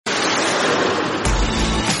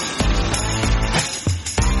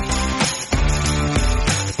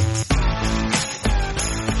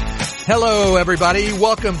Hello, everybody.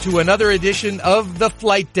 Welcome to another edition of The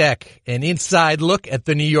Flight Deck, an inside look at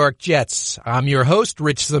the New York Jets. I'm your host,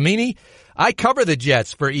 Rich Cimini. I cover the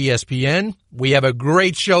Jets for ESPN. We have a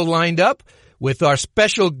great show lined up with our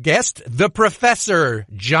special guest, the Professor,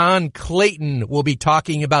 John Clayton. We'll be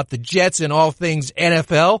talking about the Jets and all things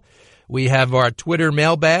NFL. We have our Twitter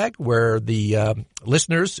mailbag where the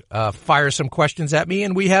listeners fire some questions at me,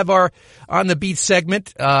 and we have our On the Beat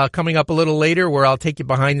segment coming up a little later where I'll take you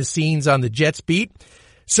behind the scenes on the Jets beat.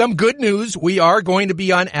 Some good news, we are going to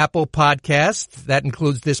be on Apple Podcasts. That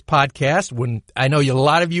includes this podcast. When I know a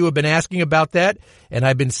lot of you have been asking about that, and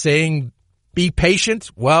I've been saying be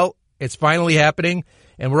patient. Well, it's finally happening,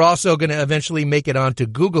 and we're also going to eventually make it onto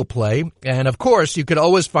Google Play. And, of course, you could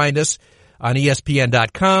always find us on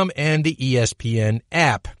ESPN.com and the ESPN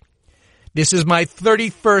app. This is my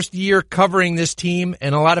 31st year covering this team,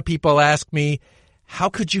 and a lot of people ask me, how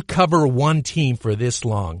could you cover one team for this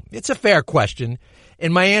long? It's a fair question,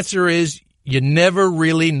 and my answer is you never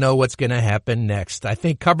really know what's going to happen next. I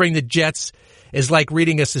think covering the Jets is like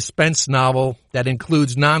reading a suspense novel that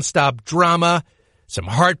includes nonstop drama, some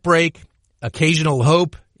heartbreak, occasional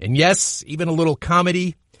hope, and yes, even a little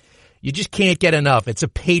comedy. You just can't get enough. It's a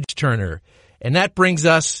page-turner. And that brings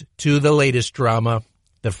us to the latest drama,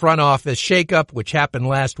 the front office shakeup, which happened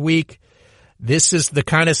last week. This is the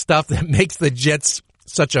kind of stuff that makes the Jets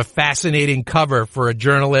such a fascinating cover for a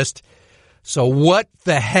journalist. So what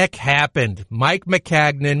the heck happened? Mike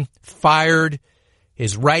Maccagnan fired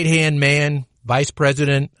his right-hand man, Vice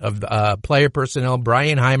President of Player Personnel,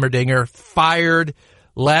 Brian Heimerdinger, fired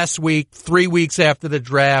last week, 3 weeks after the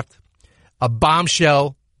draft. A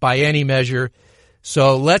bombshell by any measure.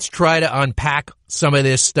 So let's try to unpack some of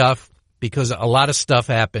this stuff because a lot of stuff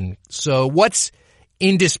happened. So what's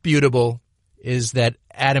indisputable is that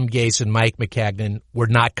Adam Gase and Mike Maccagnan were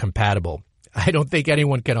not compatible. I don't think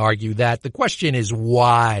anyone can argue that. The question is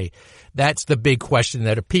why? That's the big question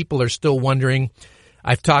that people are still wondering.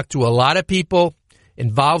 I've talked to a lot of people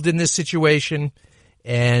involved in this situation,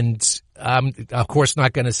 and I'm, of course,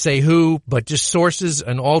 not going to say who, but just sources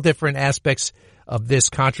and all different aspects of this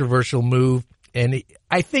controversial move. And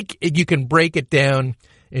I think you can break it down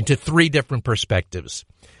into three different perspectives.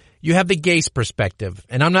 You have the Gase perspective,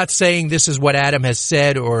 and I'm not saying this is what Adam has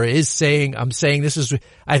said or is saying. I'm saying this is,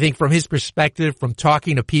 I think, from his perspective, from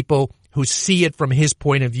talking to people who see it from his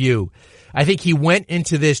point of view. I think he went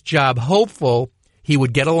into this job hopeful he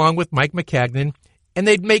would get along with Mike Maccagnan, and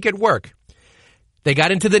they'd make it work. They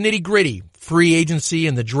got into the nitty-gritty, free agency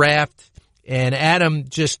and the draft, and Adam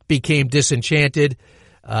just became disenchanted.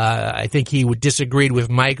 I think he disagreed with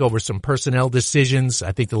Mike over some personnel decisions.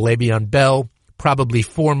 I think the Le'Veon Bell, probably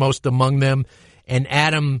foremost among them. And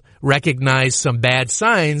Adam recognized some bad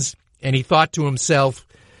signs, and he thought to himself,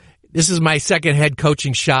 this is my second head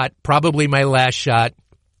coaching shot, probably my last shot.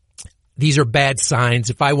 These are bad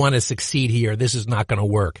signs. If I want to succeed here, this is not going to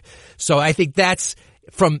work. So I think that's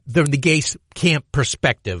from the Gase camp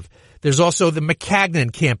perspective. There's also the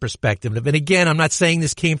Maccagnan camp perspective. And again, I'm not saying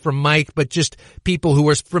this came from Mike, but just people who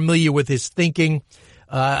are familiar with his thinking.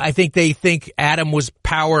 I think they think Adam was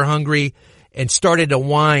power hungry and started to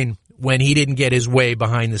whine when he didn't get his way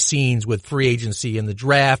behind the scenes with free agency and the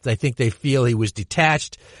draft. I think they feel he was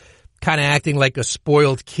detached, kind of acting like a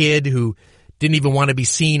spoiled kid who didn't even want to be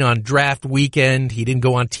seen on draft weekend. He didn't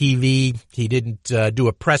go on TV. He didn't do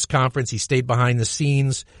a press conference. He stayed behind the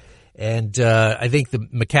scenes. And I think the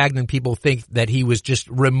Maccagnan people think that he was just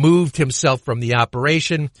removed himself from the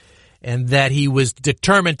operation and that he was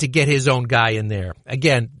determined to get his own guy in there.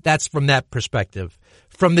 Again, that's from that perspective.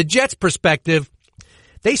 From the Jets' perspective,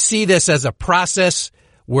 they see this as a process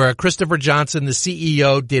where Christopher Johnson, the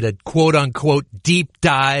CEO, did a quote-unquote deep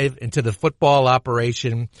dive into the football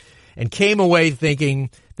operation and came away thinking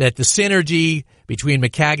that the synergy between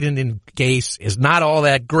Maccagnan and Gase is not all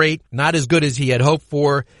that great, not as good as he had hoped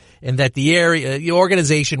for, and that the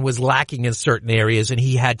organization was lacking in certain areas, and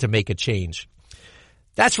he had to make a change.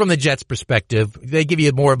 That's from the Jets' perspective. They give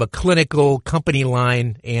you more of a clinical company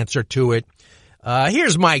line answer to it.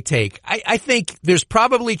 Here's my take. I think there's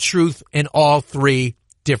probably truth in all three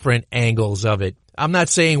different angles of it. I'm not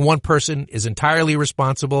saying one person is entirely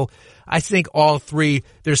responsible. I think all three,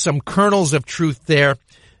 there's some kernels of truth there.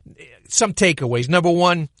 Some takeaways. Number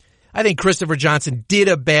one, I think Christopher Johnson did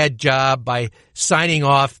a bad job by signing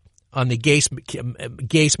off on the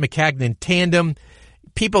Gase-Maccagnan tandem.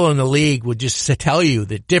 People in the league would just tell you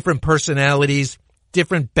that different personalities,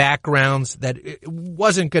 different backgrounds, that it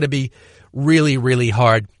wasn't going to be really, really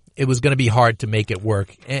hard. It was going to be hard to make it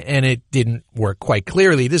work, and it didn't work quite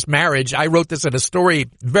clearly. This marriage, I wrote this in a story,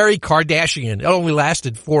 very Kardashian. It only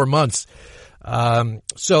lasted 4 months.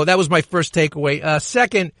 So that was my first takeaway.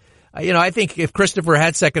 Second, I think if Christopher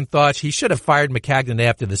had second thoughts, he should have fired Maccagnan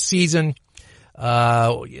after the season.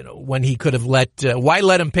 When he could have why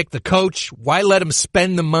let him pick the coach? Why let him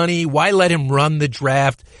spend the money? Why let him run the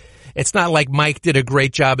draft? It's not like Mike did a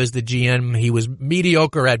great job as the GM. He was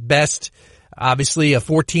mediocre at best. Obviously, a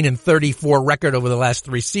 14-34 record over the last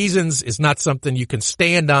 3 seasons is not something you can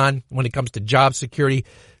stand on when it comes to job security.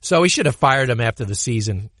 So he should have fired him after the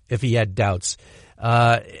season if he had doubts.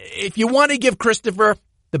 If you want to give Christopher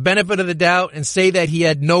the benefit of the doubt and say that he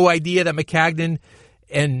had no idea that Maccagnan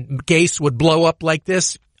and Gase would blow up like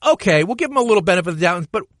this, okay, we'll give him a little benefit of the doubt.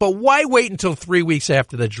 But why wait until 3 weeks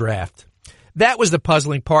after the draft? That was the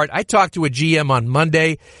puzzling part. I talked to a GM on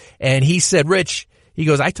Monday, and he said, Rich, he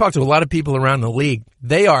goes, I talked to a lot of people around the league.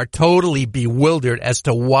 They are totally bewildered as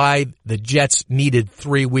to why the Jets needed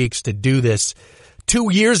 3 weeks to do this.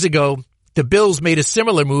 2 years ago, the Bills made a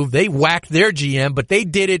similar move. They whacked their GM, but they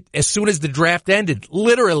did it as soon as the draft ended.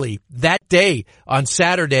 Literally that day on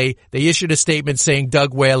Saturday, they issued a statement saying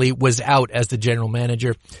Doug Whaley was out as the general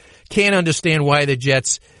manager. Can't understand why the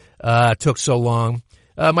Jets took so long.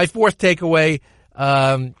 My fourth takeaway,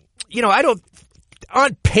 on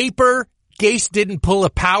paper, Gase didn't pull a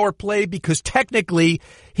power play because technically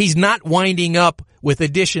he's not winding up with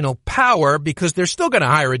additional power because they're still going to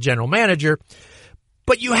hire a general manager.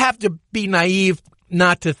 But you have to be naive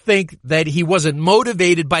not to think that he wasn't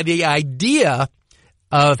motivated by the idea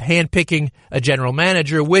of handpicking a general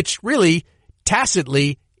manager, which really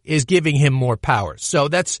tacitly is giving him more power. So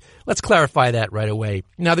let's clarify that right away.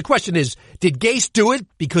 Now the question is, did Gase do it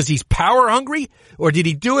because he's power hungry, or did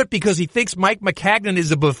he do it because he thinks Mike Maccagnan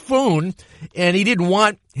is a buffoon and he didn't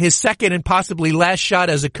want his second and possibly last shot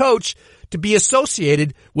as a coach to be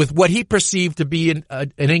associated with what he perceived to be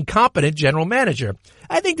an incompetent general manager?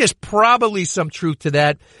 I think there's probably some truth to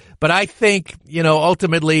that, but I think,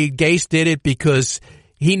 ultimately Gase did it because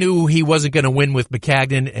he knew he wasn't going to win with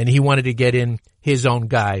Maccagnan and he wanted to get in his own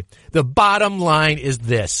guy. The bottom line is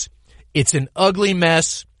this. It's an ugly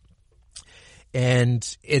mess,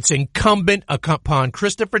 and it's incumbent upon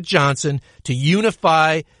Christopher Johnson to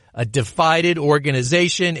unify a divided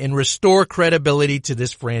organization and restore credibility to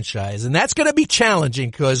this franchise. And that's going to be challenging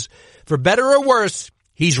because, for better or worse,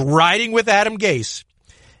 he's riding with Adam Gase.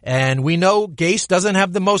 And we know Gase doesn't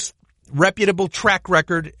have the most reputable track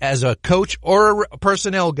record as a coach or a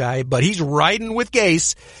personnel guy, but he's riding with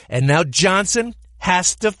Gase. And now Johnson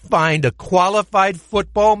has to find a qualified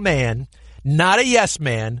football man, not a yes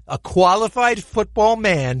man, a qualified football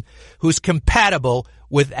man who's compatible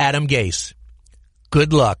with Adam Gase.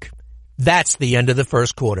 Good luck. That's the end of the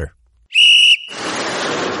first quarter.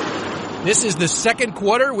 This is the second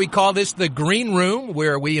quarter. We call this the Green Room,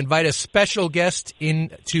 where we invite a special guest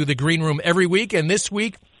into the Green Room every week. And this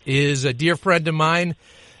week is a dear friend of mine,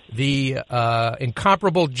 the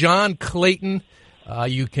incomparable John Clayton.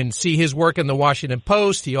 You can see his work in the Washington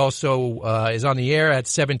Post. He also is on the air at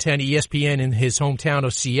 710 ESPN in his hometown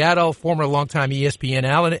of Seattle, former longtime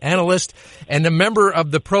ESPN analyst, and a member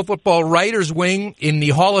of the Pro Football Writers Wing in the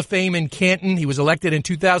Hall of Fame in Canton. He was elected in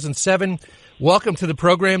 2007. Welcome to the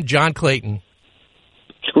program, John Clayton.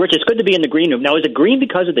 Rich, it's good to be in the Green Room. Now, is it green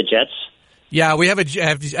because of the Jets? Yeah, we have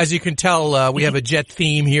as you can tell, we have a Jet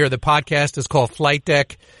theme here. The podcast is called Flight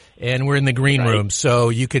Deck, and we're in the Green Room, so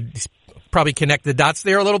you could probably connect the dots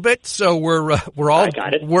there a little bit. So we're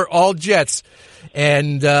all Jets.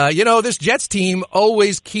 And this Jets team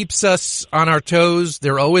always keeps us on our toes.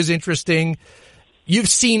 They're always interesting. You've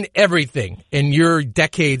seen everything in your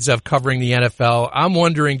decades of covering the NFL. I'm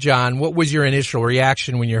wondering, John, what was your initial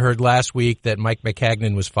reaction when you heard last week that Mike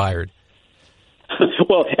Maccagnan was fired?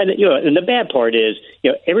 Well, and the bad part is,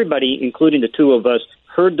 everybody, including the two of us,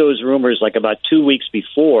 heard those rumors like about 2 weeks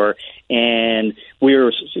before, and we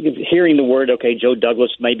were hearing the word, okay, Joe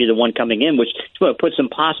Douglas may be the one coming in, which put some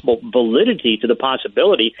possible validity to the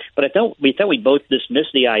possibility. But we thought we both dismissed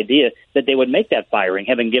the idea that they would make that firing,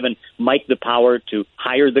 having given Mike the power to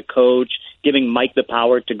hire the coach, giving Mike the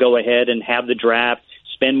power to go ahead and have the draft,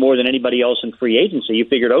 spend more than anybody else in free agency. You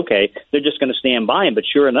figured, okay, they're just going to stand by him. But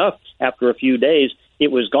sure enough, after a few days,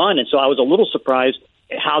 it was gone. And so I was a little surprised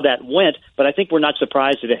how that went, but I think we're not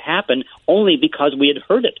surprised that it happened only because we had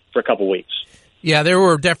heard it for a couple weeks. Yeah, there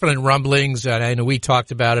were definite rumblings, and I know we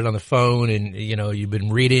talked about it on the phone, and you've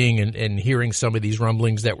been reading and hearing some of these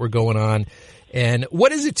rumblings that were going on. And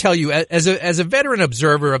what does it tell you as a veteran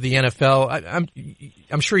observer of the NFL?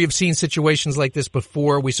 I'm sure you've seen situations like this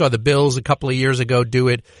before. We saw the Bills a couple of years ago do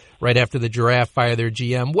it right after the draft, fire their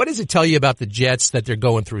GM. What does it tell you about the Jets that they're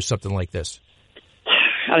going through something like this?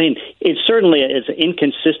 I mean, it certainly is an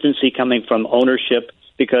inconsistency coming from ownership,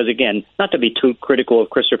 because, again, not to be too critical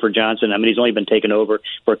of Christopher Johnson. I mean, he's only been taken over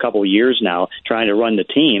for a couple of years now trying to run the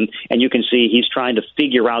team, and you can see he's trying to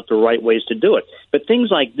figure out the right ways to do it. But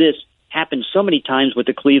things like this happened so many times with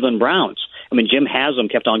the Cleveland Browns. I mean, Jim Haslam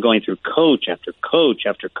kept on going through coach after coach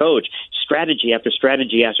after coach, strategy after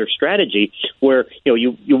strategy after strategy, where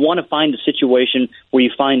you want to find a situation where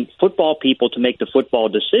you find football people to make the football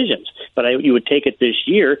decisions. But you would take it this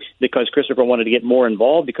year because Christopher wanted to get more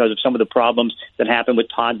involved because of some of the problems that happened with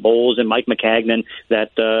Todd Bowles and Mike McCagnon,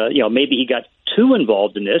 that maybe he got too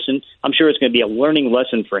involved in this, and I'm sure it's going to be a learning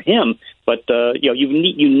lesson for him. But you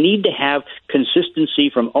need to have consistency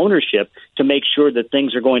from ownership to make sure that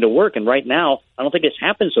things are going to work. And right now, I don't think it's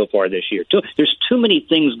happened so far this year. There's too many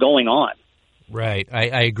things going on. Right,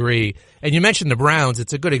 I agree. And you mentioned the Browns.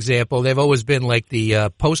 It's a good example. They've always been like the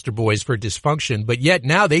poster boys for dysfunction, but yet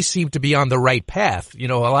now they seem to be on the right path. A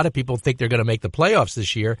lot of people think they're going to make the playoffs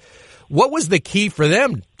this year. What was the key for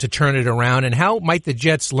them to turn it around, and how might the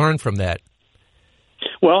Jets learn from that?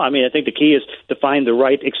 Well, I mean, I think the key is to find the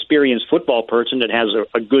right experienced football person that has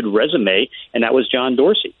a good resume, and that was John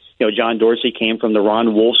Dorsey. John Dorsey came from the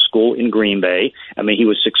Ron Wolf School in Green Bay. I mean, he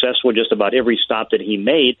was successful just about every stop that he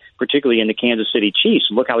made, particularly in the Kansas City Chiefs.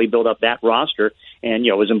 Look how he built up that roster and,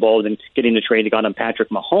 was involved in getting the trade that got him Patrick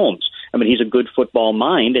Mahomes. I mean, he's a good football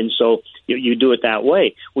mind, and so you do it that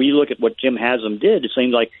way. When you look at what Jim Haslam did, it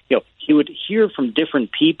seems like, he would hear from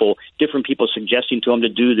different people suggesting to him to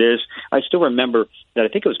do this. I still remember that I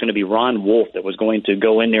think it was going to be Ron Wolf that was going to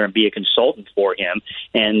go in there and be a consultant for him.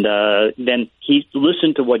 And then he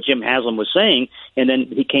listened to what Jim Haslam was saying, and then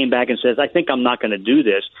he came back and says, I think I'm not going to do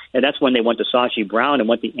this. And that's when they went to Sashi Brown and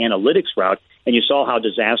went the analytics route. And you saw how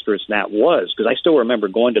disastrous that was, because I still remember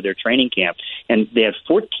going to their training camp, and they had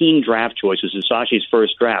 14 draft choices in Sashi's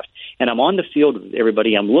first draft. And I'm on the field with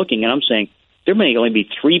everybody, I'm looking, and I'm saying, there may only be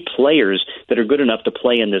 3 players that are good enough to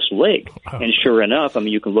play in this league. Wow. And sure enough, I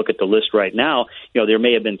mean, you can look at the list right now, there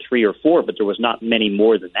may have been 3 or 4, but there was not many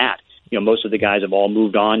more than that. Most of the guys have all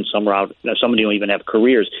moved on. Some are out. Some don't even have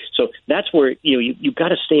careers. So that's where you've got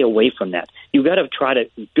to stay away from that. You've got to try to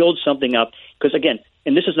build something up, because again,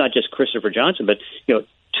 and this is not just Christopher Johnson, but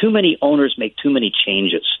too many owners make too many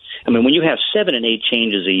changes. I mean, when you have 7 and 8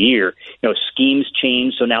 changes a year, schemes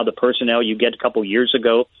change. So now the personnel you get a couple years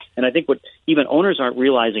ago, and I think what even owners aren't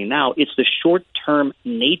realizing now, it's the short-term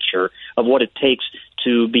nature of what it takes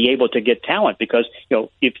to be able to get talent. Because,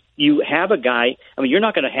 if you have a guy, I mean, you're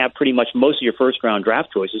not going to have pretty much most of your first-round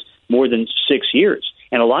draft choices more than 6 years.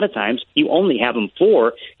 And a lot of times you only have them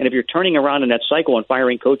 4. And if you're turning around in that cycle and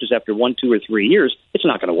firing coaches after 1, 2, or 3 years, it's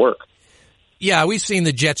not going to work. Yeah, we've seen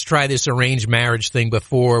the Jets try this arranged marriage thing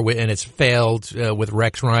before, and it's failed with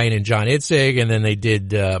Rex Ryan and John Itzig, and then they did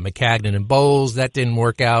McCagnon and Bowles. That didn't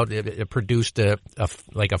work out. It produced a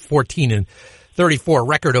 14-34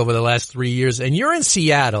 record over the last 3 years. And you're in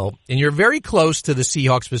Seattle, and you're very close to the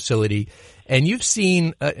Seahawks facility, and you've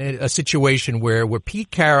seen a situation where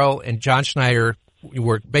Pete Carroll and John Schneider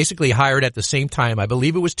were basically hired at the same time. I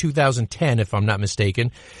believe it was 2010, if I'm not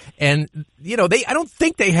mistaken. And, I don't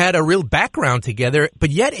think they had a real background together,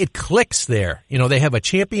 but yet it clicks there. They have a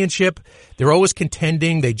championship. They're always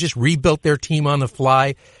contending. They just rebuilt their team on the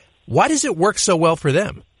fly. Why does it work so well for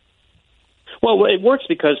them? Well, it works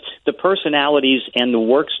because the personalities and the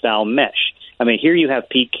work style mesh. I mean, here you have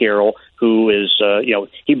Pete Carroll, who is,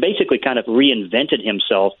 he basically kind of reinvented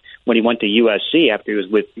himself when he went to USC after he was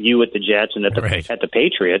with you at the Jets and at the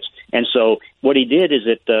Patriots. And so what he did is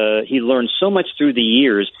that he learned so much through the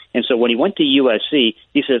years. And so when he went to USC,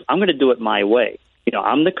 he says, I'm going to do it my way.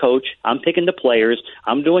 I'm the coach. I'm picking the players.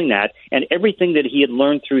 I'm doing that. And everything that he had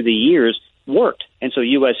learned through the years worked. And so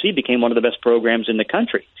USC became one of the best programs in the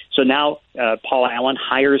country. So now Paul Allen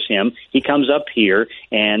hires him. He comes up here,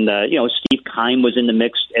 and Steve Keim was in the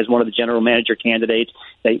mix as one of the general manager candidates.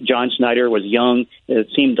 John Schneider was young. It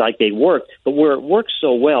seemed like they worked. But where it works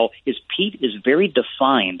so well is Pete is very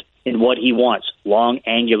defined in what he wants. Long,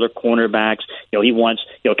 angular cornerbacks. He wants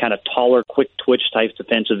kind of taller, quick twitch type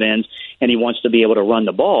defensive ends, and he wants to be able to run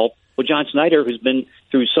the ball. Well, John Schneider, who's been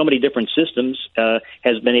through so many different systems,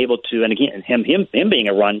 has been able to, and again, him being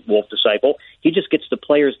a Ron Wolf disciple, he just gets the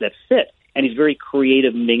players that fit, and he's very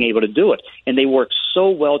creative in being able to do it. And they work so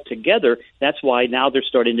well together, that's why now they're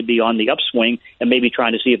starting to be on the upswing and maybe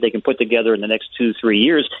trying to see if they can put together in the next 2-3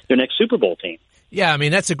 years their next Super Bowl team. Yeah, I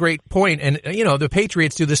mean, that's a great point. And, the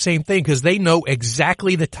Patriots do the same thing because they know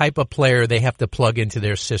exactly the type of player they have to plug into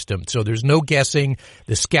their system. So there's no guessing.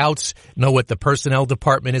 The scouts know what the personnel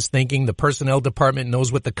department is thinking. The personnel department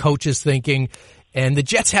knows what the coach is thinking. And the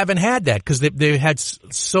Jets haven't had that because they've had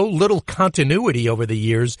so little continuity over the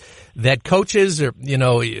years that coaches are,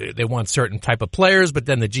 they want certain type of players, but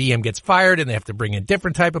then the GM gets fired and they have to bring in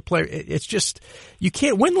different type of player. It's just, you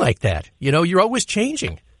can't win like that. You're always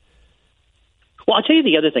changing. Well, I'll tell you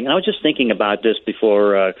the other thing, and I was just thinking about this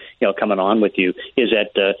before, coming on with you, is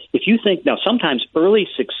that if you think, now sometimes early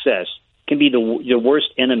success can be the worst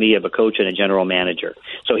enemy of a coach and a general manager.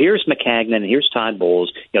 So here's Maccagnan and here's Todd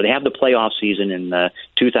Bowles. They have the playoff season in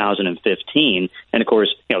 2015, and of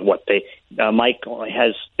course, Mike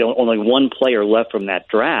has only one player left from that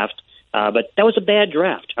draft, but that was a bad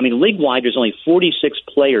draft. I mean, league-wide, there's only 46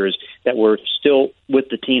 players that were still with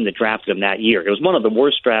the team that drafted him that year. It was one of the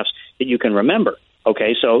worst drafts that you can remember.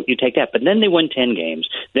 Okay, so you take that, but then they win 10 games.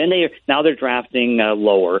 Then now they're drafting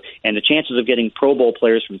lower, and the chances of getting Pro Bowl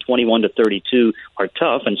players from 21 to 32 are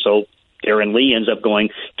tough, and so Darren Lee ends up going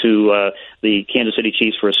to the Kansas City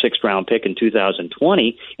Chiefs for a sixth-round pick in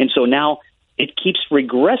 2020, and so now it keeps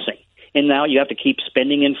regressing. And now you have to keep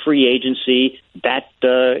spending in free agency. That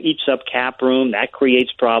eats up cap room. That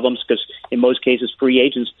creates problems because in most cases, free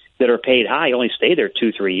agents that are paid high only stay there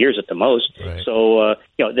 2-3 years at the most. Right. So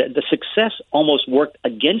the success almost worked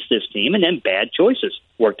against this team, and then bad choices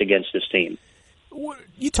worked against this team.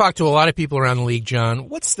 You talk to a lot of people around the league, John.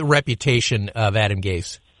 What's the reputation of Adam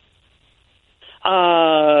Gase?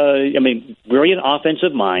 Brilliant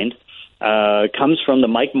offensive mind. Comes from the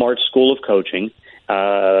Mike Martz School of Coaching.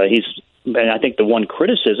 And I think the one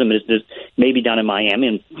criticism is that maybe down in Miami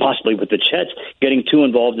and possibly with the Jets getting too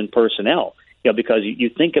involved in personnel. Because you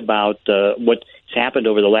think about what's happened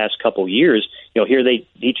over the last couple of years. Here they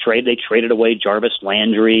traded away Jarvis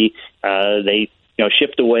Landry. They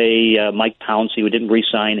shipped away Mike Pouncey, who didn't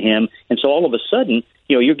re-sign him, and so all of a sudden,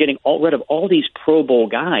 you're getting rid of all these Pro Bowl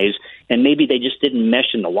guys, and maybe they just didn't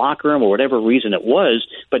mesh in the locker room or whatever reason it was.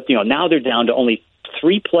 But now they're down to only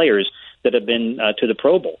 3 players that have been to the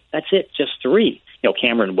Pro Bowl. That's it, just 3.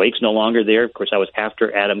 Cameron Wake's no longer there. Of course, that was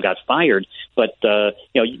after Adam got fired. But,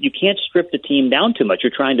 you can't strip the team down too much.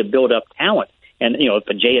 You're trying to build up talent. And, if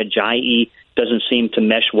Jay Ajayi doesn't seem to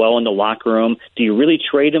mesh well in the locker room, do you really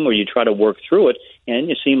trade him or you try to work through it?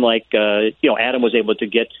 And it seemed like, Adam was able to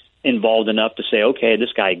get involved enough to say, okay,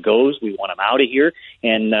 this guy goes. We want him out of here.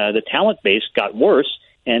 And the talent base got worse.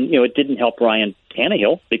 And, it didn't help Ryan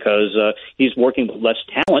Tannehill because he's working with less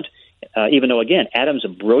talent. Even though, again, Adam's a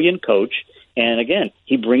brilliant coach, and again,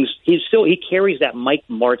 he carries that Mike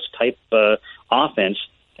Martz type offense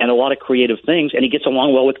and a lot of creative things, and he gets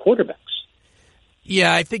along well with quarterbacks.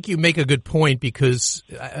 Yeah, I think you make a good point because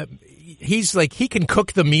he's like, he can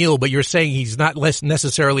cook the meal, but you're saying he's not less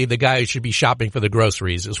necessarily the guy who should be shopping for the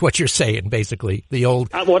groceries, is what you're saying, basically. The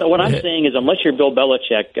old. What I'm saying is, unless you're Bill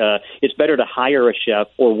Belichick, it's better to hire a chef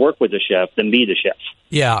or work with a chef than be the chef.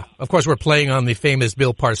 Yeah, of course, we're playing on the famous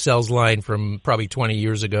Bill Parcells line from probably 20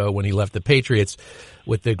 years ago when he left the Patriots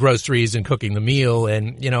with the groceries and cooking the meal.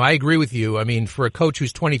 And, I agree with you. I mean, for a coach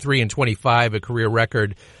who's 23 and 25, a career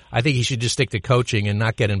record, I think he should just stick to coaching and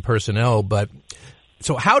not get in personnel. But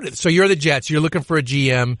so you're the Jets. You're looking for a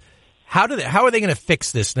GM. How are they going to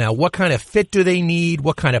fix this now? What kind of fit do they need?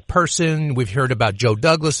 What kind of person? We've heard about Joe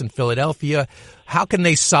Douglas in Philadelphia. How can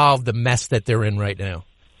they solve the mess that they're in right now?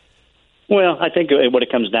 Well, I think what it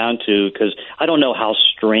comes down to, because I don't know how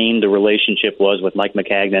strained the relationship was with Mike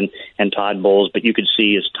Maccagnan and Todd Bowles, but you could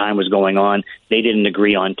see as time was going on, they didn't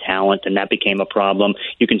agree on talent, and that became a problem.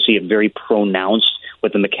 You can see it very pronounced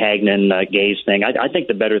with the Maccagnan-Gase thing. I think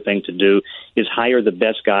the better thing to do is hire the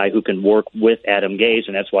best guy who can work with Adam Gase,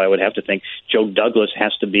 and that's why I would have to think Joe Douglas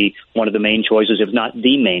has to be one of the main choices, if not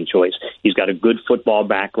the main choice. He's got a good football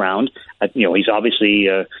background. He's obviously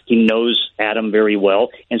he knows Adam very well,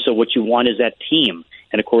 and so what you want is that team.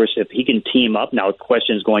 And, of course, if he can team up, now the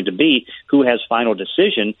question is going to be who has final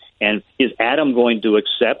decision, and is Adam going to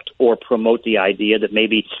accept or promote the idea that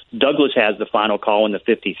maybe Douglas has the final call in the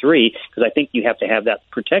 53, because I think you have to have that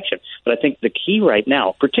protection. But I think the key right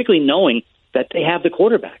now, particularly knowing that they have the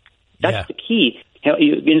quarterback, that's the key.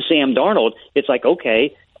 In Sam Darnold, it's like,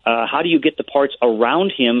 okay, how do you get the parts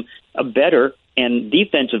around him better and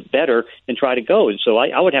defensive better and try to go? And so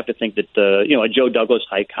I would have to think that, a Joe Douglas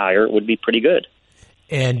type hire would be pretty good.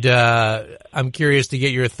 And I'm curious to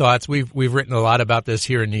get your thoughts. We've written a lot about this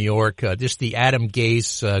here in New York. Just the Adam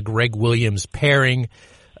Gase, Greg Williams pairing.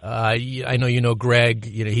 I know you know Greg.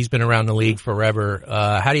 He's been around the league forever.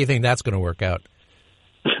 How do you think that's going to work out?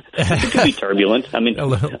 It could be turbulent. I mean, I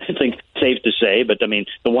think safe to say. But I mean,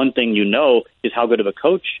 the one thing is how good of a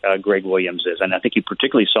coach Greg Williams is, and I think you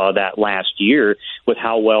particularly saw that last year with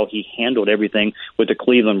how well he handled everything with the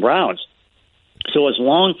Cleveland Browns. So as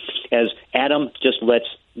long as Adam just lets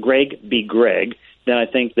Greg be Greg, then I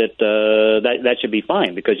think that that should be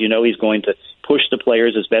fine, because he's going to push the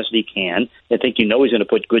players as best he can. I think he's going to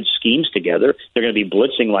put good schemes together. They're going to be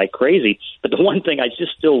blitzing like crazy. But the one thing I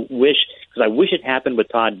just still wish, because I wish it happened with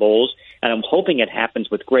Todd Bowles, and I'm hoping it happens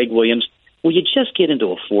with Greg Williams, will you just get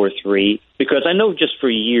into a 4-3? Because I know just for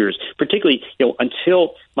years, particularly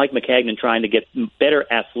until Mike Maccagnan trying to get better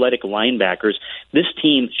athletic linebackers, this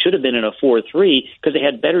team should have been in a 4-3 because they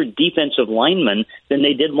had better defensive linemen than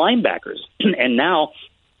they did linebackers. And now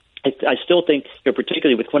I still think,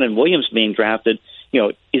 particularly with Quinnen Williams being drafted,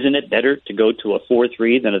 isn't it better to go to a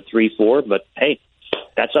 4-3 than a 3-4? But hey,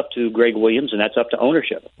 that's up to Greg Williams, and that's up to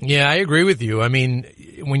ownership. Yeah, I agree with you. I mean,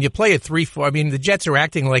 when you play a 3-4, the Jets are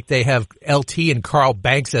acting like they have LT and Carl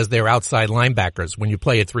Banks as their outside linebackers when you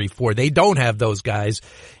play a 3-4. They don't have those guys,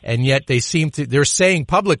 and yet they're saying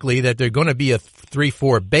publicly that they're going to be a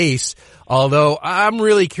 3-4 base, although I'm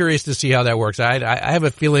really curious to see how that works. I have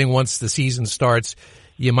a feeling once the season starts,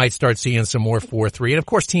 you might start seeing some more 4-3. And, of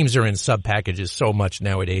course, teams are in sub-packages so much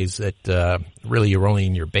nowadays that really you're only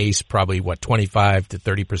in your base probably, 25 to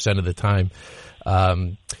 30% of the time.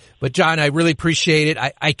 But, John, I really appreciate it.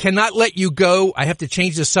 I cannot let you go. I have to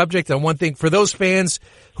change the subject on one thing. For those fans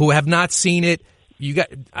who have not seen it,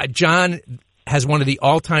 John has one of the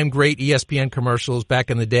all-time great ESPN commercials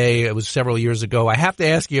back in the day. It was several years ago. I have to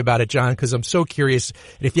ask you about it, John, because I'm so curious.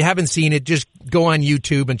 And if you haven't seen it, just go on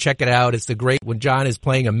YouTube and check it out. It's the great when John is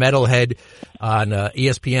playing a metalhead on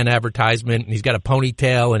ESPN advertisement, and he's got a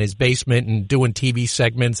ponytail in his basement and doing TV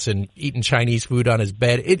segments and eating Chinese food on his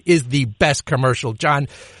bed. It is the best commercial. John,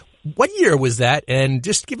 what year was that? And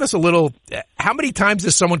just give us a little, how many times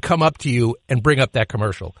does someone come up to you and bring up that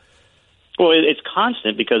commercial? Well, it's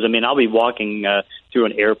constant because, I'll be walking through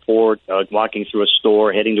an airport, walking through a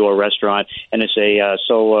store, heading to a restaurant, and they say,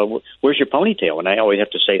 so where's your ponytail? And I always have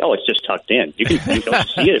to say, oh, it's just tucked in. You don't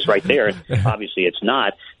see it. It's right there. Obviously, it's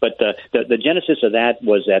not. But the genesis of that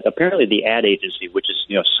was that apparently the ad agency, which is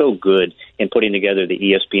so good in putting together the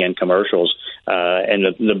ESPN commercials, and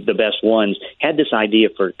the best ones, had this idea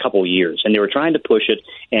for a couple years, and they were trying to push it,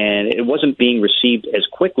 and it wasn't being received as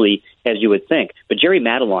quickly as you would think. But Jerry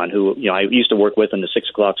Madelon, who I used to work with in the 6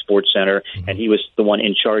 o'clock Sports Center, and he was the one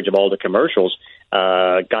in charge of all the commercials,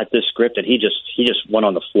 got this script, and he just went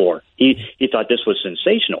on the floor. He thought this was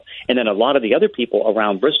sensational. And then a lot of the other people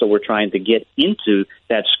around Bristol were trying to get into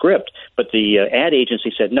that script, but the ad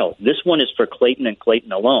agency said, no, this one is for Clayton and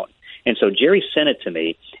Clayton alone. And so Jerry sent it to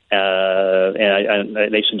me, and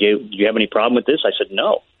they said, do you have any problem with this? I said,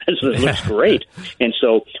 no. It looks great. And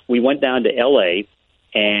so we went down to L.A.,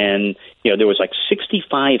 and there was like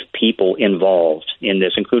 65 people involved in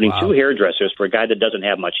this, including 2 hairdressers for a guy that doesn't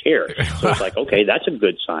have much hair. So it's like, okay, that's a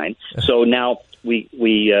good sign. So now we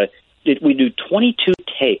do 22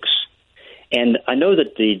 takes, and I know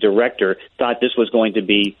that the director thought this was going to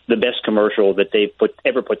be the best commercial that they've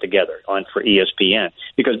ever put together for ESPN,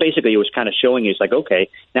 because basically it was kind of showing you, it's like, okay,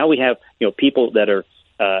 now we have people that are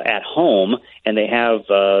at home, and they have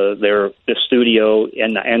the studio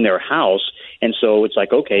and their house. And so it's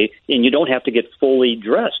like, okay, and you don't have to get fully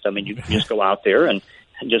dressed. You just go out there and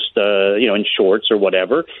just, in shorts or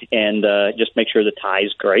whatever, and just make sure the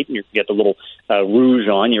tie's great, and you get the little rouge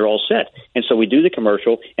on, you're all set. And so we do the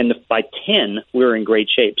commercial, and by 10, we're in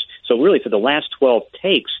great shape. So really, for the last 12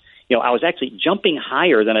 takes, I was actually jumping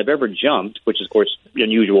higher than I've ever jumped, which is, of course,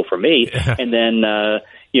 unusual for me. And then,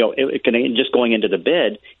 just going into the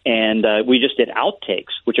bed, and we just did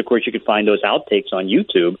outtakes, which, of course, you could find those outtakes on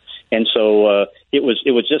YouTube. And so it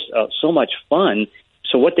was just so much fun.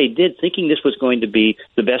 So what they did, thinking this was going to be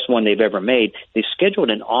the best one they've ever made, they scheduled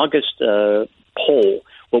an August poll.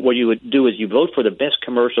 But what you would do is you vote for the best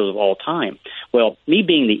commercials of all time. Well, me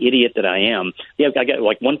being the idiot that I am, I got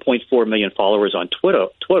like 1.4 million followers on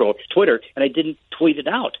Twitter, and I didn't tweet it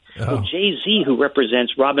out. Oh. Well, Jay-Z, who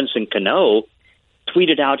represents Robinson Cano,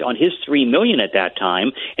 tweeted out on his 3 million at that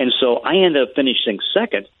time, and so I ended up finishing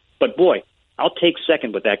second. But boy, I'll take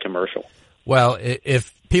second with that commercial. Well,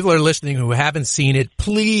 if people are listening who haven't seen it,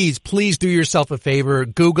 please do yourself a favor.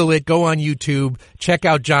 Google it. Go on YouTube. Check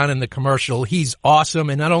out John in the commercial. He's awesome.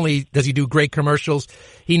 And not only does he do great commercials,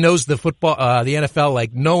 he knows the football, the NFL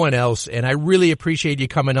like no one else. And I really appreciate you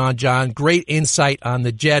coming on, John. Great insight on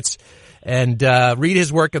the Jets. And read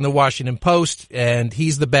his work in the Washington Post. And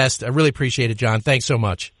he's the best. I really appreciate it, John. Thanks so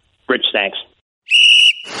much. Rich, thanks.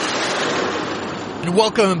 And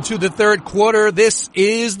welcome to the third quarter. This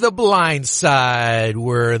is The Blind Side,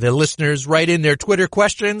 where the listeners write in their Twitter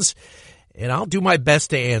questions, and I'll do my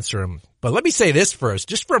best to answer them. But let me say this first.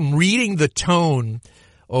 Just from reading the tone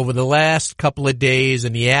over the last couple of days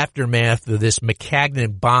in the aftermath of this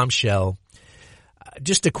Maccagnan bombshell,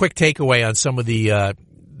 just a quick takeaway on some of the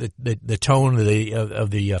tone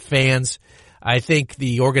of the fans. I think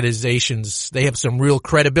the organizations, they have some real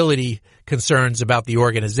credibility concerns about the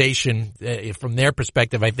organization. From their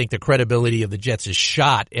perspective, I think the credibility of the Jets is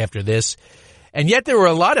shot after this. And yet there were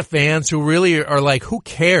a lot of fans who really are like, who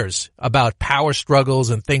cares about power struggles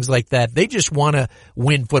and things like that? They just want to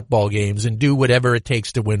win football games and do whatever it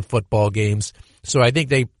takes to win football games. So I think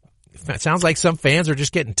it sounds like some fans are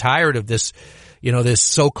just getting tired of this, this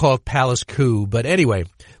so-called palace coup. But anyway,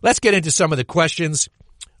 let's get into some of the questions.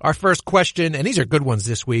 Our first question, and these are good ones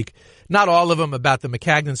this week, not all of them about the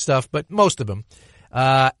Maccagnan stuff, but most of them.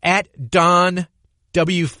 At Don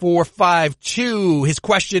W452, his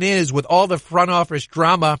question is, with all the front office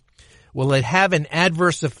drama, will it have an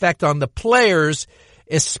adverse effect on the players,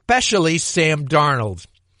 especially Sam Darnold?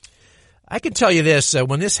 I can tell you this,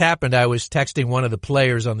 when this happened, I was texting one of the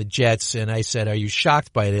players on the Jets, and I said, are you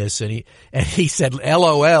shocked by this? And he said,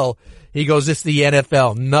 LOL. He goes, it's the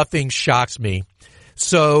NFL. Nothing shocks me.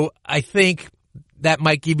 So I think that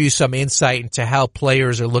might give you some insight into how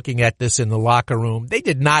players are looking at this in the locker room. They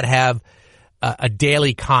did not have a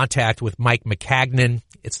daily contact with Mike Maccagnan.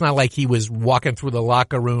 It's not like he was walking through the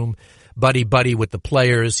locker room buddy with the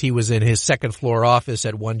players. He was in his second floor office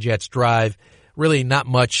at One Jets Drive. Really not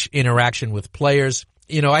much interaction with players.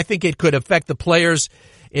 I think it could affect the players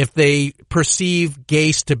if they perceive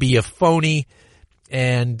Gase to be a phony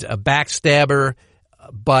and a backstabber.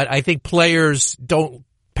 But I think players don't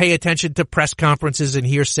pay attention to press conferences and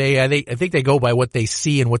hearsay. I think they go by what they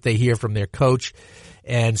see and what they hear from their coach.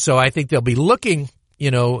 And so I think they'll be looking,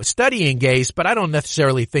 studying Gase, but I don't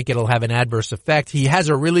necessarily think it'll have an adverse effect. He has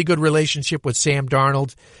a really good relationship with Sam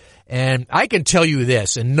Darnold. And I can tell you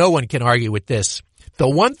this, and no one can argue with this. The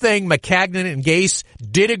one thing Maccagnan and Gase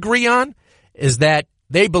did agree on is that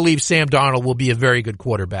they believe Sam Darnold will be a very good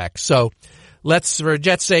quarterback. So for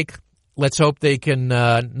Jets' sake, let's hope they can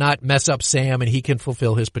not mess up Sam and he can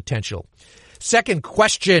fulfill his potential. Second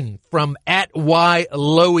question from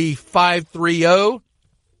 @YLoey530.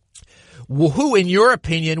 Who, in your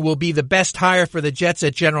opinion, will be the best hire for the Jets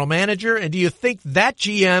at general manager? And do you think that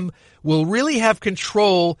GM will really have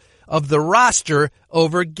control of the roster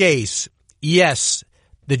over Gase? Yes,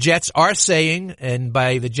 the Jets are saying, and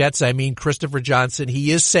by the Jets I mean Christopher Johnson,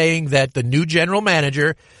 he is saying that the new general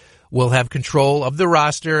manager will have control of the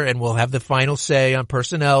roster and will have the final say on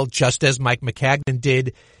personnel, just as Mike Maccagnan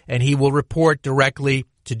did, and he will report directly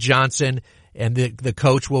to Johnson, and the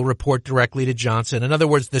coach will report directly to Johnson. In other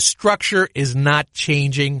words, the structure is not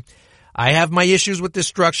changing. I have my issues with this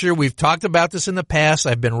structure. We've talked about this in the past.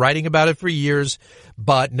 I've been writing about it for years,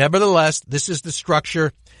 but nevertheless, this is the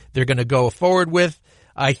structure they're going to go forward with.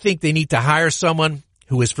 I think they need to hire someone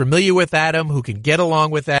who is familiar with Adam, who can get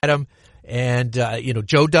along with Adam. And,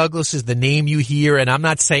 Joe Douglas is the name you hear, and I'm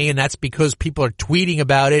not saying that's because people are tweeting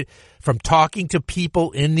about it. From talking to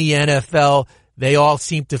people in the NFL, they all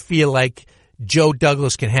seem to feel like Joe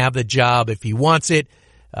Douglas can have the job if he wants it.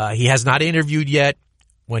 He has not interviewed yet.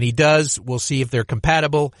 When he does, we'll see if they're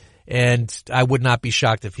compatible, and I would not be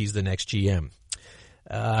shocked if he's the next GM.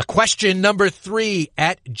 Question number 3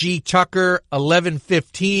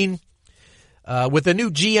 @GTucker1115. With the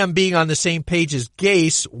new GM being on the same page as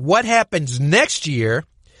Gase, what happens next year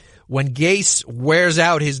when Gase wears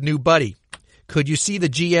out his new buddy? Could you see the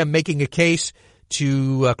GM making a case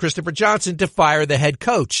to Christopher Johnson to fire the head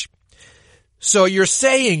coach? So you're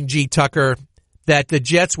saying, G. Tucker, that the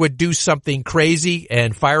Jets would do something crazy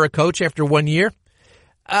and fire a coach after 1 year?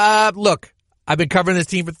 Look, I've been covering this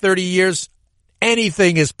team for 30 years.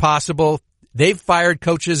 Anything is possible. They've fired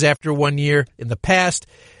coaches after 1 year in the past.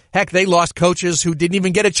 Heck, they lost coaches who didn't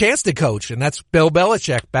even get a chance to coach, and that's Bill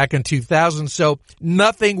Belichick back in 2000. So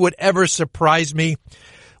nothing would ever surprise me.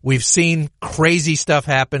 We've seen crazy stuff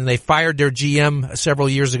happen. They fired their GM several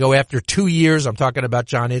years ago after 2 years. I'm talking about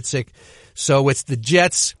John Idzik. So it's the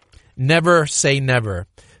Jets. Never say never.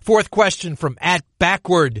 Fourth question from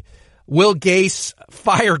 @Backward. Will Gase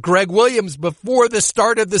fire Greg Williams before the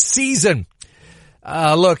start of the season?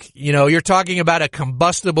 Look, you're talking about a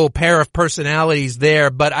combustible pair of personalities there,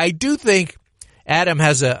 but I do think Adam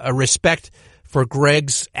has a respect for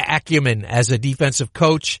Greg's acumen as a defensive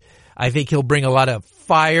coach. I think he'll bring a lot of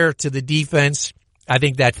fire to the defense. I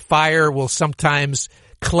think that fire will sometimes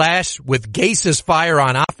clash with Gase's fire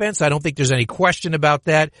on offense. I don't think there's any question about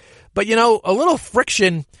that. But, a little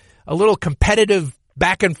friction, a little competitive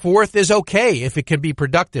back and forth is okay if it can be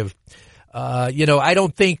productive. I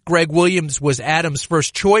don't think Greg Williams was Adams'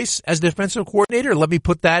 first choice as defensive coordinator. Let me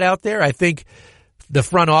put that out there. I think the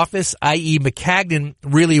front office, i.e. Maccagnan,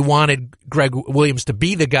 really wanted Greg Williams to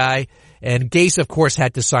be the guy. And Gase, of course,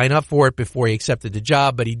 had to sign up for it before he accepted the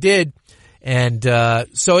job, but he did. And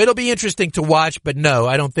so it'll be interesting to watch, but no,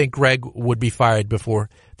 I don't think Greg would be fired before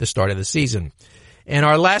the start of the season. And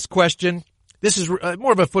our last question, this is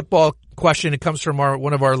more of a football question. It comes from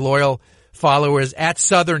one of our loyal followers at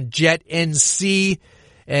Southern Jet NC.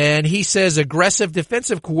 And he says aggressive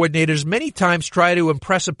defensive coordinators many times try to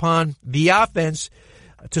impress upon the offense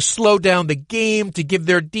to slow down the game, to give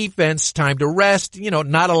their defense time to rest,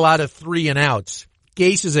 not a lot of 3 and outs.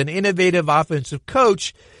 Gase is an innovative offensive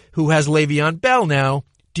coach who has Le'Veon Bell now.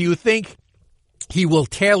 Do you think he will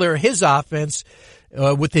tailor his offense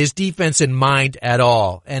with his defense in mind at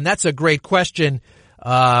all? And that's a great question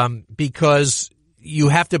because you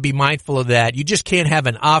have to be mindful of that. You just can't have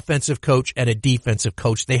an offensive coach and a defensive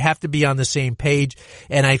coach. They have to be on the same page.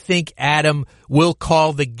 And I think Adam will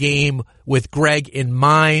call the game with Greg in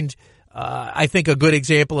mind. I think a good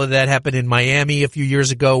example of that happened in Miami a few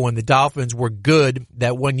years ago when the Dolphins were good.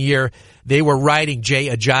 That one year, they were riding Jay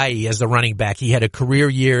Ajayi as the running back. He had a career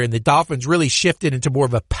year, and the Dolphins really shifted into more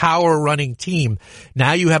of a power running team.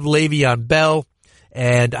 Now you have Le'Veon Bell,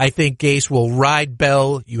 and I think Gase will ride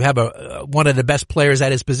Bell. You have one of the best players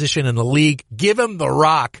at his position in the league. Give him the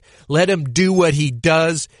rock. Let him do what he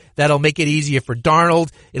does. That'll make it easier for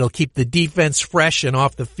Darnold. It'll keep the defense fresh and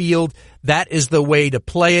off the field. That is the way to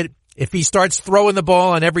play it. If he starts throwing the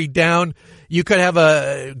ball on every down, you could have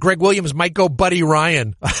Greg Williams might go Buddy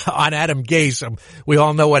Ryan on Adam Gase. We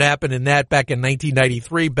all know what happened in that back in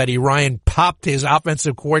 1993. Buddy Ryan popped his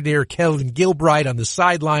offensive coordinator, Kelvin Gilbride, on the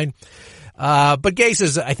sideline. But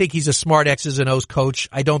Gase I think he's a smart X's and O's coach.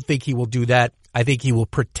 I don't think he will do that. I think he will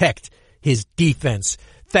protect his defense.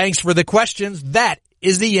 Thanks for the questions. That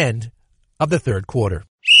is the end of the third quarter.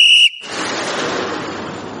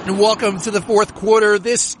 And welcome to the fourth quarter.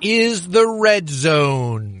 This is the Red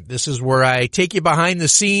Zone. This is where I take you behind the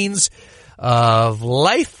scenes of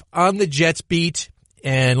life on the Jets beat.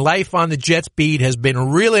 And life on the Jets beat has been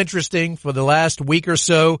real interesting for the last week or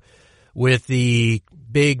so with the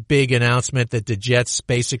big announcement that the Jets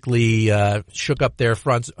basically shook up their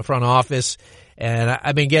front office. And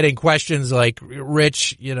I've been getting questions like,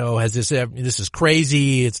 Rich, has this is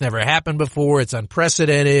crazy. It's never happened before. It's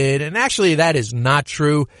unprecedented. And actually, that is not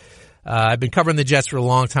true. I've been covering the Jets for a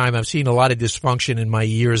long time. I've seen a lot of dysfunction in my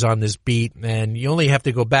years on this beat. And you only have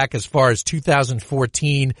to go back as far as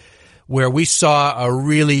 2014, where we saw a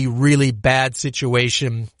really, really bad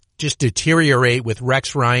situation just deteriorate with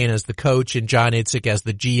Rex Ryan as the coach and John Idzik as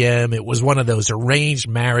the GM. It was one of those arranged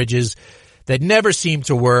marriages that never seemed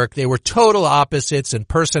to work. They were total opposites in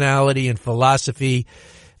personality and philosophy.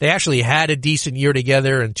 They actually had a decent year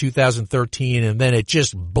together in 2013, and then it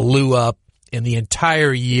just blew up, and the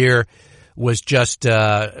entire year was just,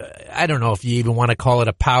 I don't know if you even want to call it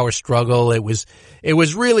a power struggle. It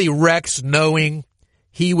was really Rex knowing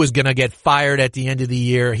he was going to get fired at the end of the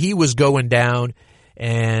year. He was going down,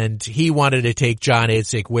 and he wanted to take John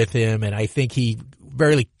Idzik with him, and I think he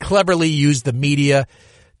very cleverly used the media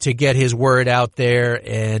to get his word out there,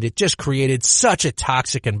 and it just created such a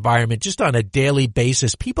toxic environment just on a daily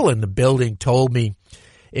basis. People in the building told me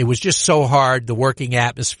it was just so hard, the working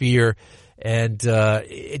atmosphere, and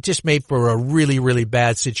it just made for a really, really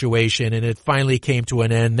bad situation, and it finally came to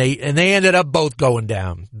an end. They ended up both going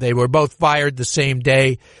down. They were both fired the same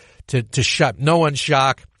day to shut no one's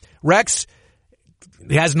shock. Rex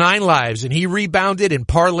has 9 lives, and he rebounded and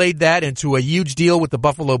parlayed that into a huge deal with the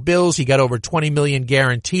Buffalo Bills. He got over $20 million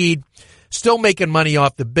guaranteed, still making money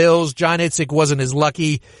off the Bills. John Idzik wasn't as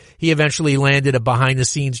lucky. He eventually landed a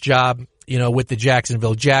behind-the-scenes job, with the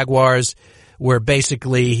Jacksonville Jaguars, where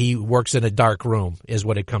basically he works in a dark room is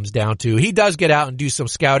what it comes down to. He does get out and do some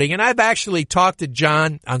scouting, and I've actually talked to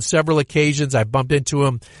John on several occasions. I bumped into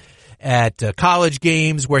him at college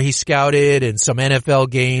games where he scouted and some NFL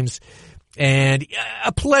games. And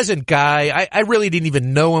a pleasant guy. I really didn't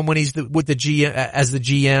even know him when he's with the GM as the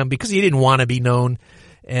GM because he didn't want to be known.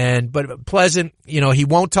 But pleasant, he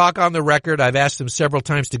won't talk on the record. I've asked him several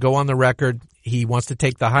times to go on the record. He wants to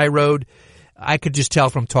take the high road. I could just tell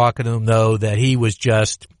from talking to him though that he was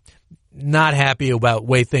just not happy about the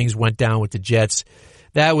way things went down with the Jets.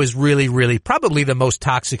 That was really, really probably the most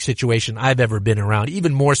toxic situation I've ever been around,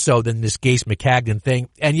 even more so than this Gase McCagnon thing.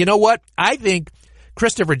 And you know what? I think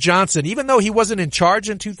Christopher Johnson, even though he wasn't in charge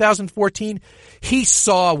in 2014, he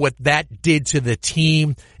saw what that did to the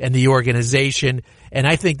team and the organization. And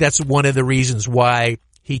I think that's one of the reasons why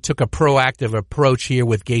he took a proactive approach here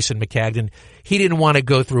with Gase and McCagnon. He didn't want to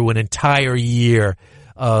go through an entire year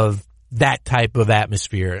of that type of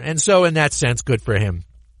atmosphere. And so in that sense, good for him.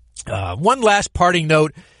 One last parting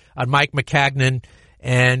note on Mike McCagnon.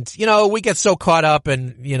 And, we get so caught up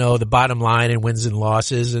in, the bottom line and wins and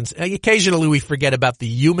losses. And occasionally we forget about the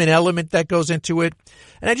human element that goes into it.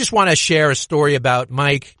 And I just want to share a story about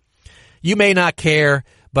Mike. You may not care,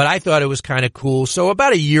 but I thought it was kind of cool. So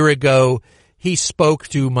about a year ago, he spoke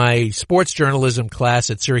to my sports journalism class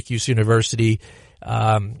at Syracuse University.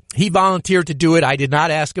 He volunteered to do it. I did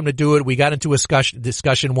not ask him to do it. We got into a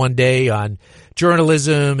discussion one day on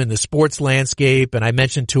journalism and the sports landscape, and I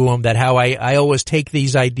mentioned to him that how I always take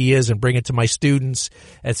these ideas and bring it to my students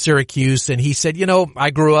at Syracuse. And he said,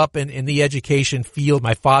 I grew up in the education field.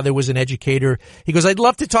 My father was an educator. He goes, I'd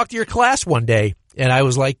love to talk to your class one day. And I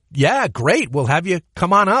was like, yeah, great. We'll have you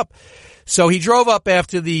come on up. So he drove up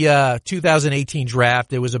after the 2018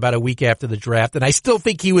 draft. It was about a week after the draft, and I still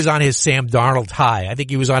think he was on his Sam Darnold high. I think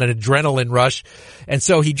he was on an adrenaline rush. And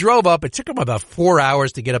so he drove up. It took him about 4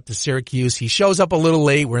 hours to get up to Syracuse. He shows up a little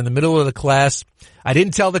late. We're in the middle of the class. I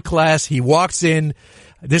didn't tell the class. He walks in.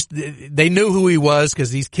 They knew who he was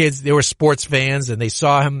because these kids, they were sports fans, and they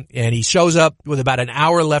saw him, and he shows up with about an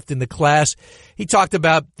hour left in the class. He talked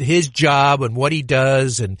about his job and what he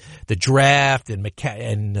does and the draft and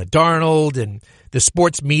Darnold and the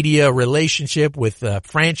sports media relationship with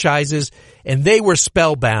franchises, and they were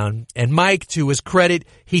spellbound. And Mike, to his credit,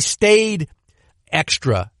 he stayed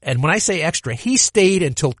extra. And when I say extra, he stayed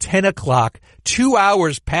until 10 o'clock, 2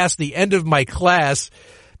 hours past the end of my class,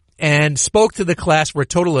 and spoke to the class for a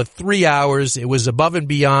total of 3 hours. It was above and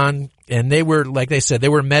beyond, and they were, like they said, they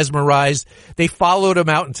were mesmerized. They followed him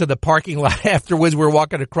out into the parking lot afterwards. We were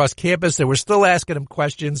walking across campus. They were still asking him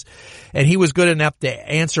questions, and he was good enough to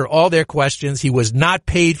answer all their questions. He was not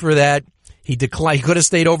paid for that. He declined. He could have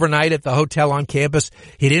stayed overnight at the hotel on campus.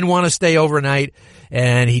 He didn't want to stay overnight,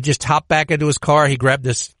 and he just hopped back into his car. He grabbed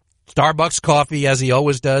this Starbucks coffee, as he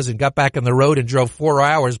always does, and got back on the road and drove 4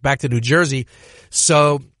 hours back to New Jersey.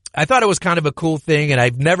 So I thought it was kind of a cool thing, and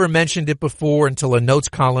I've never mentioned it before until a notes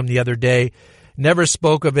column the other day. Never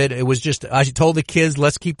spoke of it. It was just, I told the kids,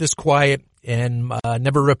 let's keep this quiet, and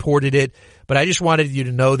never reported it. But I just wanted you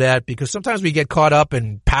to know that, because sometimes we get caught up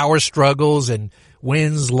in power struggles and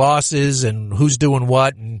wins, losses, and who's doing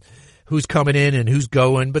what and who's coming in and who's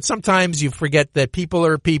going. But sometimes you forget that people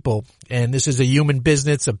are people, and this is a human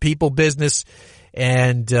business, a people business.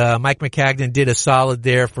 And Mike Maccagnan did a solid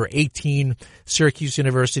there for 18 Syracuse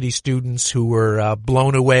University students who were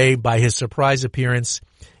blown away by his surprise appearance,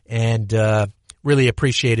 and really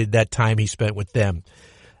appreciated that time he spent with them.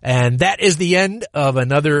 And that is the end of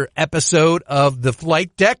another episode of The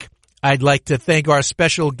Flight Deck. I'd like to thank our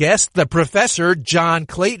special guest, the Professor John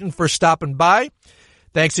Clayton, for stopping by.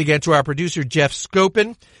 Thanks again to our producer, Jeff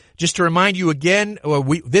Scopin. Just to remind you again,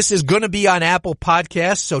 this is going to be on Apple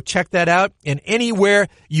Podcasts, so check that out. And anywhere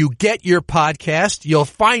you get your podcast, you'll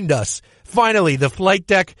find us. Finally, The Flight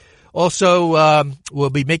Deck. Also, we'll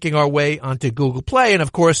be making our way onto Google Play, and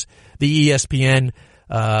of course, the ESPN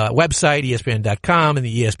website, ESPN.com, and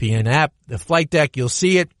the ESPN app, The Flight Deck. You'll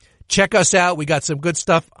see it. Check us out. We got some good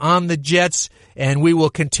stuff on the Jets, and we will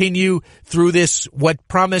continue through this, what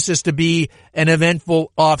promises to be an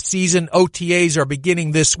eventful off-season. OTAs are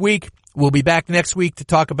beginning this week. We'll be back next week to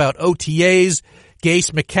talk about OTAs,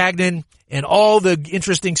 Gase Maccagnan, and all the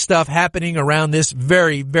interesting stuff happening around this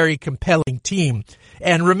very, very compelling team.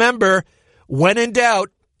 And remember, when in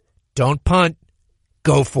doubt, don't punt,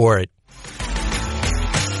 go for it.